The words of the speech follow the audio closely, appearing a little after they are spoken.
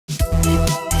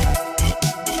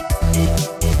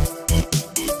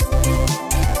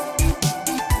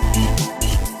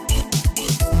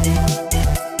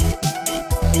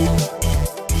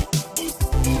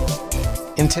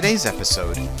today's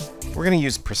episode, we're going to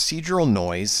use procedural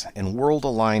noise and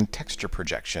world-aligned texture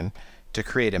projection to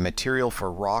create a material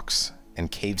for rocks and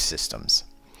cave systems.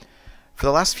 For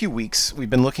the last few weeks, we've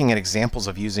been looking at examples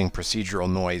of using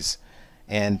procedural noise,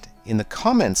 and in the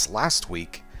comments last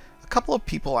week, a couple of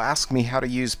people asked me how to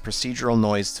use procedural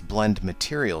noise to blend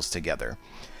materials together.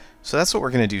 So that's what we're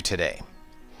going to do today.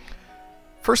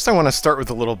 First, I want to start with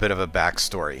a little bit of a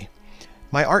backstory.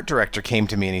 My art director came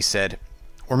to me and he said,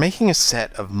 "We're making a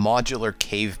set of modular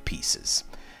cave pieces,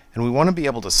 and we want to be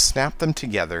able to snap them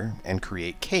together and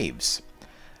create caves.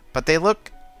 But they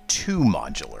look too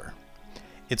modular.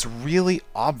 It's really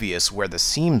obvious where the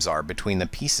seams are between the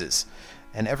pieces,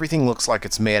 and everything looks like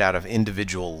it's made out of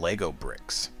individual Lego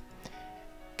bricks.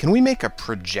 Can we make a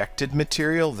projected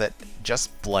material that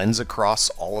just blends across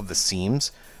all of the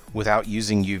seams without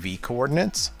using UV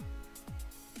coordinates?"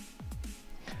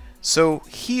 So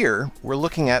here we're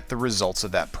looking at the results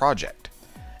of that project.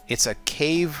 It's a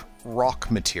cave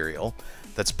rock material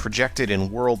that's projected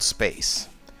in world space.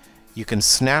 You can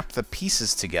snap the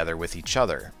pieces together with each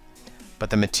other, but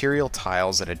the material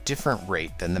tiles at a different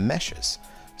rate than the meshes,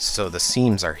 so the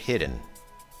seams are hidden.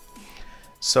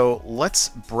 So let's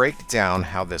break down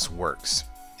how this works,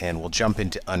 and we'll jump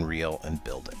into Unreal and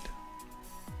build it.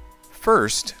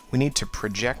 First, we need to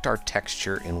project our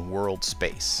texture in world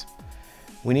space.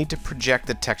 We need to project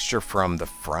the texture from the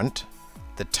front,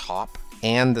 the top,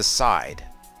 and the side.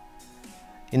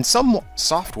 In some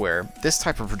software, this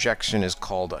type of projection is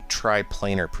called a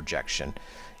triplanar projection.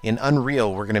 In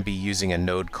Unreal, we're going to be using a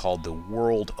node called the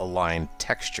World Aligned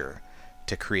Texture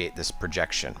to create this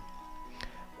projection.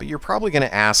 But you're probably going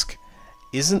to ask,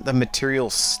 isn't the material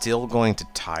still going to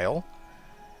tile?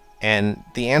 And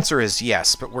the answer is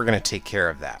yes, but we're going to take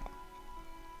care of that.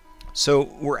 So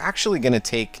we're actually going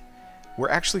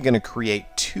to create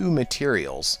two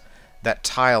materials that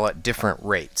tile at different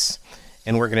rates,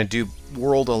 and we're going to do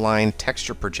world-aligned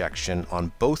texture projection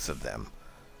on both of them,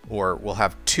 or we'll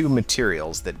have two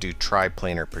materials that do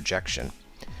triplanar projection.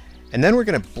 And then we're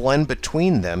going to blend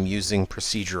between them using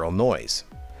procedural noise.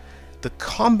 The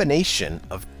combination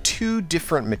of two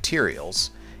different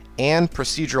materials and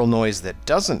procedural noise that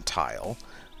doesn't tile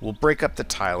will break up the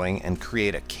tiling and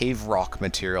create a cave rock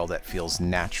material that feels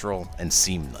natural and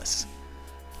seamless.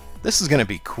 This is going to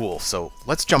be cool, so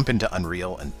let's jump into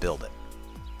Unreal and build it.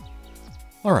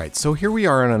 Alright, so here we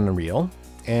are in Unreal,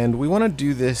 and we want to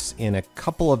do this in a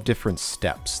couple of different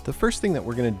steps. The first thing that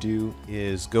we're going to do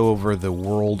is go over the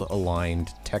World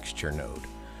Aligned Texture node.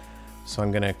 So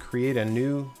I'm going to create a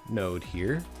new node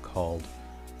here called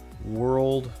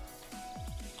World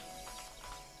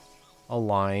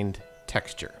Aligned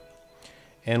Texture.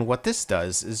 And what this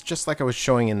does is just like I was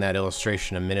showing in that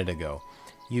illustration a minute ago.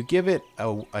 You give it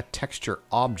a texture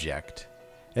object.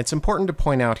 It's important to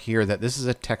point out here that this is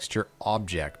a texture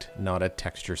object, not a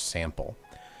texture sample.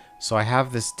 So I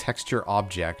have this texture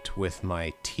object with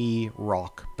my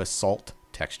T-Rock Basalt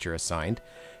texture assigned.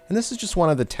 And this is just one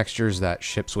of the textures that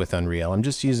ships with Unreal. I'm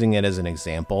just using it as an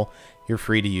example. You're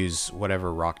free to use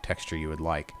whatever rock texture you would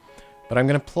like. But I'm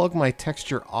going to plug my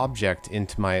texture object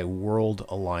into my World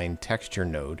Aligned Texture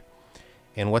node.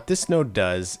 And what this node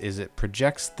does is it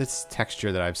projects this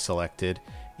texture that I've selected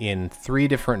in three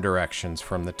different directions,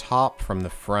 from the top, from the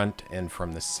front, and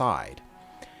from the side.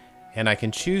 And I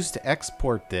can choose to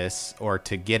export this or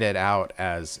to get it out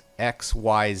as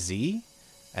XYZ,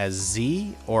 as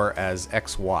Z, or as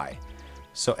XY.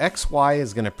 So XY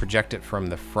is going to project it from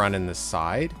the front and the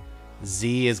side,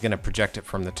 Z is going to project it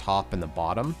from the top and the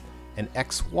bottom, and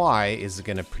XY is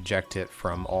going to project it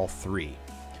from all three.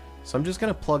 So I'm just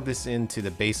going to plug this into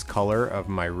the base color of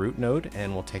my root node,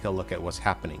 and we'll take a look at what's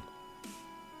happening.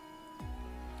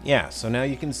 Yeah, so now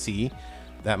you can see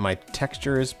that my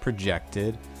texture is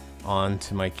projected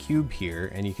onto my cube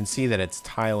here, and you can see that it's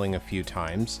tiling a few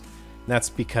times. And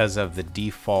that's because of the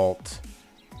default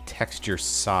texture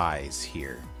size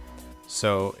here.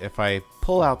 So if I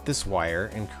pull out this wire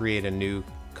and create a new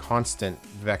constant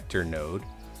vector node,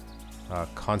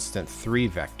 constant 3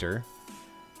 vector,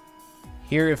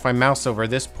 here, if I mouse over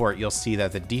this port, you'll see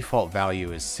that the default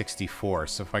value is 64.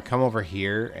 So if I come over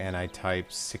here and I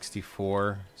type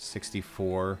 64,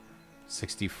 64,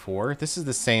 64, this is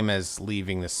the same as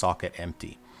leaving the socket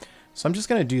empty. So I'm just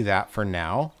going to do that for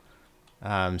now,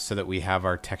 so that we have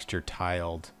our texture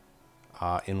tiled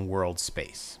in world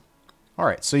space.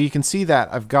 Alright, so you can see that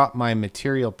I've got my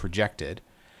material projected.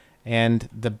 And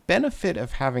the benefit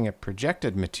of having a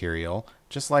projected material,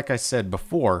 just like I said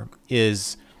before,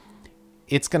 is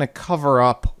it's going to cover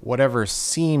up whatever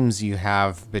seams you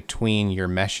have between your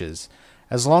meshes.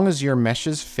 As long as your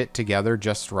meshes fit together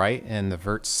just right and the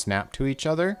verts snap to each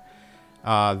other,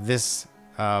 this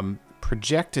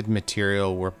projected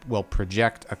material will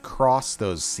project across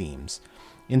those seams.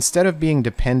 Instead of being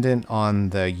dependent on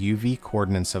the UV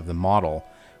coordinates of the model,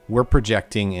 we're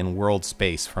projecting in world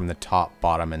space from the top,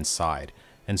 bottom, and side.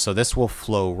 And so this will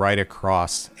flow right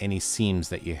across any seams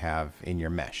that you have in your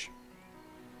mesh.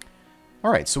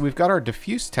 All right, so we've got our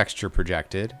diffuse texture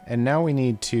projected, and now we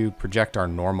need to project our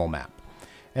normal map.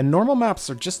 And normal maps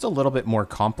are just a little bit more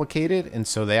complicated, and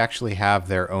so they actually have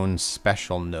their own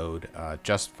special node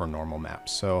just for normal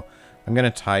maps. So I'm going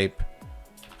to type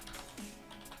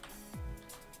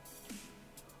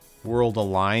world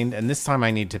aligned, and this time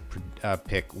I need to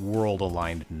pick world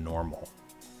aligned normal.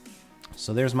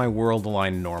 So there's my world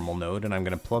aligned normal node, and I'm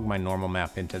going to plug my normal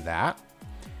map into that.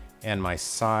 And my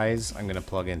size, I'm going to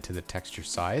plug into the texture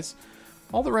size.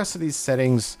 All the rest of these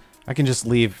settings I can just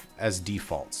leave as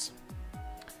defaults.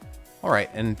 All right,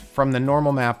 and from the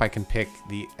normal map I can pick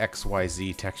the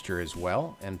XYZ texture as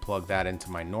well and plug that into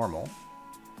my normal.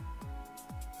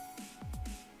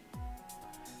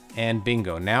 And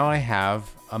bingo, now I have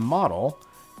a model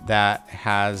that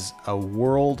has a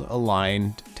world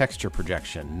aligned texture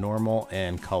projection, normal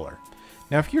and color.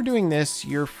 Now if you're doing this,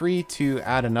 you're free to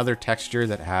add another texture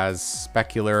that has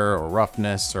specular or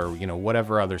roughness or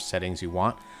whatever other settings you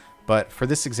want. But for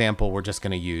this example, we're just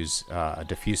going to use a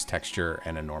diffuse texture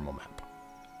and a normal map.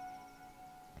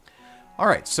 All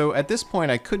right, so at this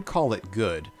point I could call it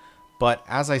good, but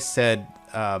as I said,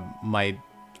 my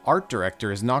art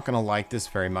director is not going to like this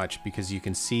very much because you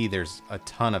can see there's a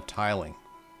ton of tiling.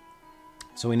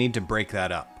 So we need to break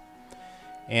that up.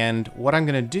 And what I'm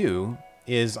going to do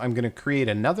is I'm going to create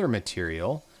another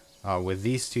material with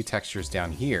these two textures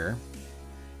down here.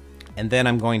 And then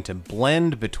I'm going to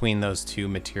blend between those two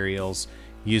materials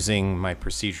using my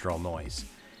procedural noise.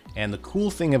 And the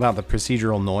cool thing about the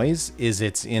procedural noise is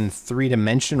it's in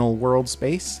three-dimensional world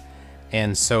space.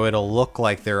 And so it'll look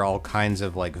like there are all kinds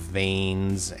of like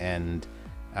veins and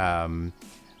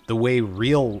the way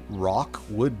real rock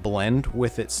would blend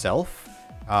with itself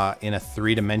in a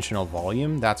three-dimensional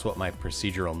volume. That's what my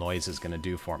procedural noise is going to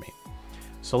do for me.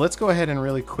 So let's go ahead and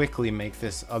really quickly make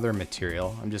this other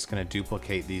material. I'm just going to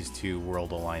duplicate these two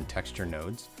world aligned texture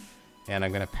nodes. And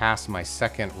I'm going to pass my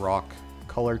second rock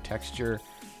color texture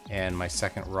and my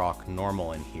second rock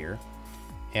normal in here.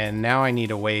 And now I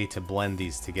need a way to blend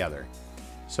these together.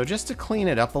 So just to clean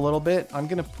it up a little bit, I'm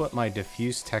going to put my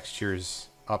diffuse textures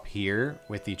up here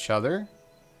with each other.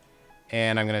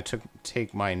 And I'm going to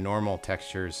take my normal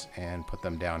textures and put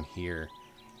them down here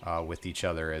with each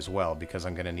other as well, because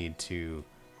I'm going to need to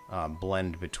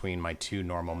blend between my two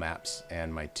normal maps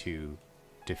and my two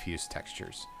diffuse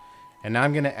textures. And now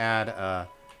I'm going to add a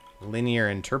linear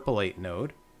interpolate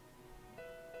node.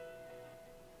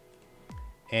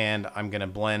 And I'm going to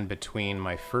blend between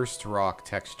my first rock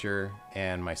texture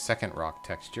and my second rock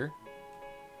texture.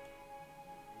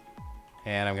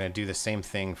 And I'm going to do the same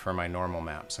thing for my normal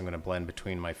map. So I'm going to blend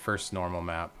between my first normal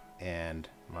map and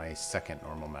my second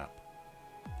normal map.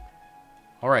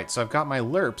 All right, so I've got my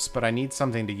lerps, but I need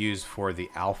something to use for the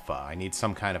alpha. I need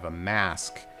some kind of a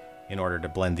mask in order to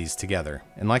blend these together.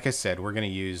 And like I said, we're going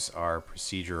to use our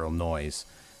procedural noise.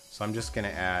 So I'm just going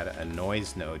to add a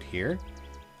noise node here.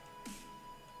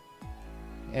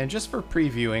 And just for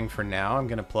previewing for now, I'm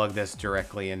going to plug this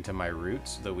directly into my root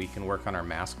so that we can work on our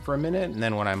mask for a minute. And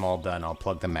then when I'm all done, I'll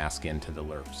plug the mask into the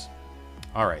lerps.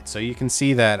 All right, so you can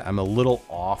see that I'm a little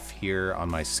off here on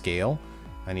my scale.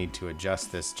 I need to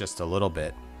adjust this just a little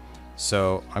bit.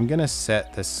 So I'm going to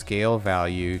set the scale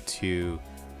value to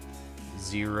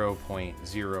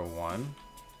 0.01.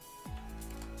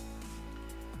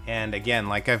 And again,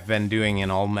 like I've been doing in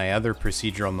all my other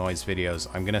procedural noise videos,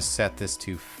 I'm going to set this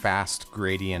to fast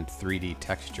gradient 3D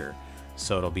texture.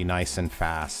 So it'll be nice and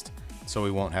fast, so we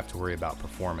won't have to worry about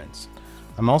performance.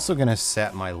 I'm also going to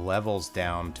set my levels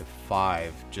down to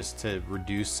 5 just to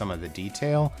reduce some of the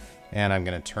detail. And I'm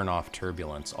going to turn off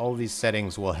turbulence. All of these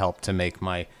settings will help to make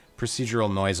my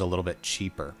procedural noise a little bit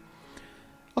cheaper.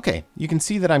 Okay, you can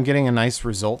see that I'm getting a nice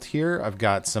result here. I've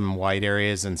got some white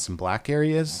areas and some black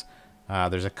areas.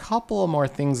 There's a couple more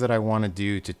things that I want to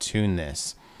do to tune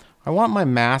this. I want my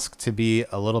mask to be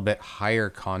a little bit higher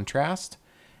contrast.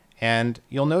 And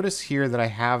you'll notice here that I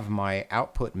have my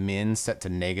output min set to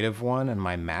 -1 and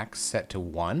my max set to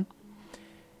 1.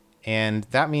 And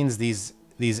that means these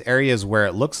areas where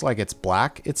it looks like it's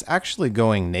black, it's actually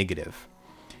going negative.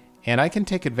 And I can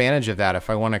take advantage of that if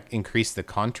I want to increase the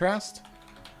contrast.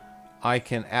 I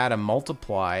can add a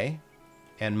multiply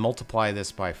and multiply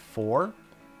this by 4,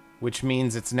 which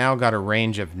means it's now got a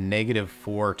range of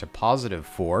 -4 to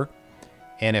 +4.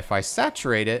 And if I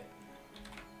saturate it,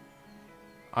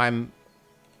 I'm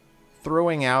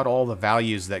throwing out all the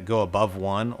values that go above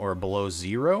 1 or below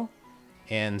 0.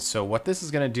 And so what this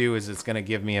is going to do is it's going to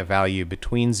give me a value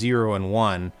between 0 and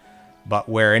 1, but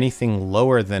where anything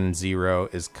lower than 0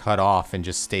 is cut off and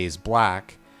just stays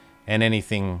black, and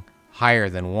anything higher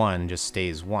than 1 just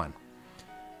stays 1.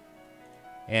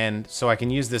 And so I can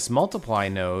use this multiply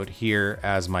node here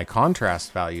as my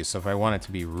contrast value. So if I want it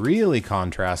to be really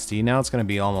contrasty, now it's going to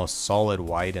be almost solid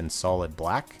white and solid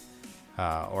black.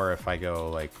 Or if I go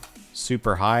like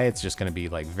super high, it's just going to be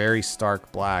like very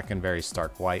stark black and very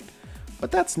stark white.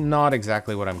 But that's not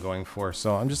exactly what I'm going for.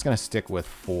 So I'm just going to stick with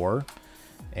 4,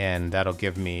 and that'll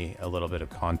give me a little bit of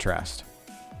contrast.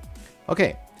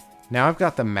 Okay, now I've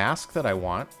got the mask that I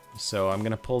want. So I'm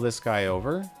going to pull this guy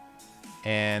over,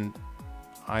 and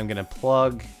I'm going to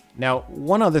plug. Now,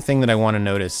 one other thing that I want to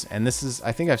notice, and this is,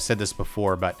 I think I've said this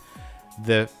before, but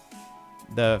the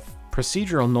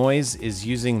procedural noise is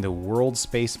using the world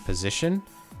space position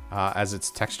as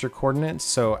its texture coordinates.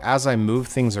 So as I move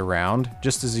things around,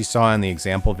 just as you saw in the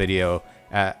example video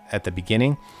at the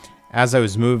beginning, as I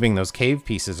was moving those cave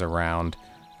pieces around,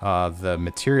 the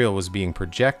material was being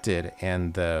projected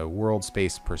and the world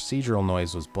space procedural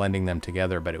noise was blending them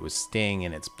together, but it was staying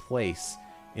in its place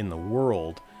in the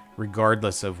world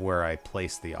regardless of where I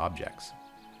place the objects.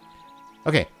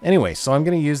 Okay, anyway, so I'm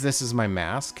going to use this as my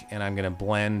mask, and I'm going to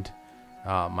blend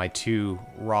my 2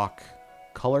 rock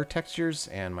color textures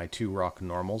and my 2 rock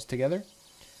normals together.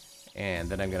 And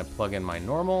then I'm going to plug in my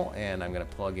normal, and I'm going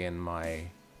to plug in my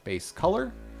base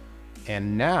color.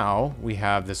 And now we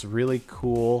have this really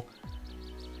cool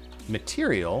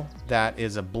material that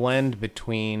is a blend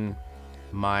between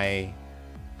my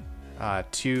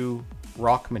 2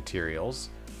 rock materials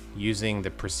using the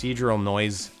procedural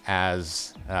noise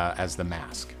as the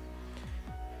mask.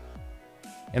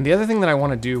 And the other thing that I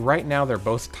want to do right now, they're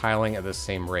both tiling at the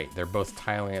same rate. They're both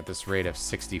tiling at this rate of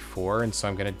 64, and so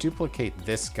I'm going to duplicate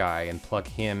this guy and plug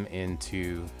him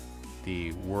into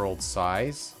the world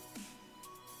size,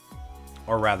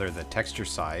 or rather the texture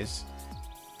size.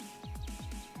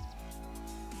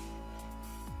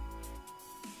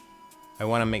 I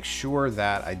want to make sure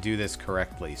that I do this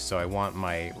correctly. So I want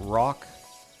my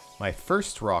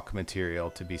first rock material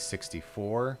to be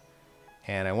 64,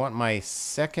 and I want my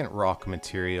second rock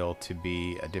material to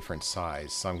be a different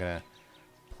size. So I'm going to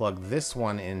plug this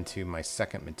one into my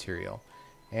second material,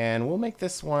 and we'll make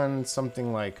this one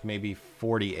something like maybe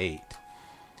 48.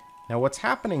 Now what's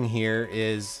happening here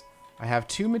is I have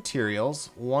 2 materials.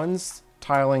 One's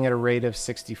tiling at a rate of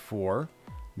 64,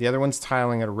 the other one's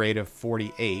tiling at a rate of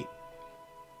 48.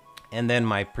 And then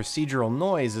my procedural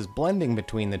noise is blending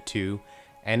between the 2,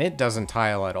 and it doesn't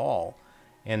tile at all.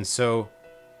 And so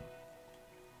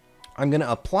I'm going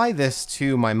to apply this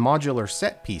to my modular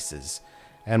set pieces.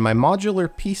 And my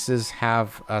modular pieces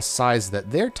have a size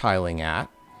that they're tiling at,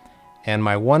 and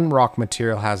my 1 rock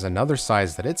material has another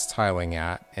size that it's tiling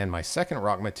at, and my second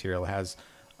rock material has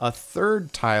a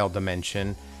 3rd tile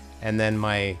dimension, and then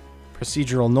my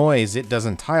procedural noise, it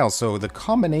doesn't tile. So the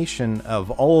combination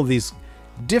of all of these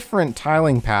different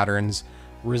tiling patterns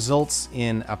results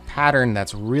in a pattern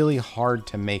that's really hard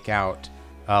to make out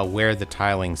where the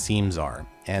tiling seams are.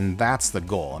 And that's the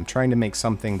goal. I'm trying to make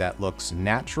something that looks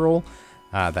natural,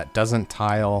 that doesn't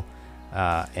tile,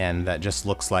 and that just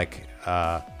looks like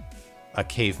a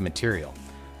cave material.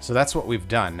 So that's what we've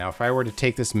done. Now, if I were to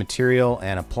take this material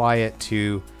and apply it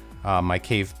to my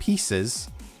cave pieces,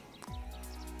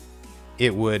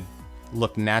 it would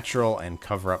look natural and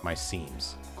cover up my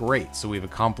seams. Great, so we've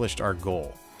accomplished our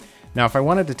goal. Now, if I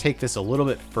wanted to take this a little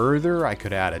bit further, I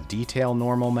could add a detail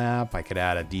normal map, I could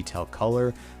add a detail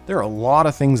color. There are a lot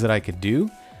of things that I could do,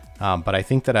 but I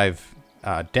think that I've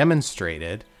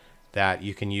demonstrated that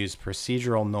you can use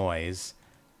procedural noise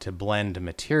to blend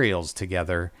materials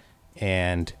together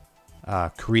and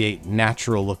create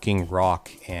natural looking rock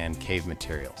and cave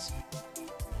materials.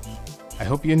 I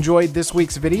hope you enjoyed this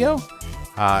week's video.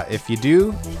 If you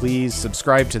do, please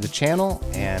subscribe to the channel,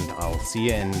 and I'll see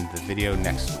you in the video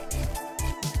next week.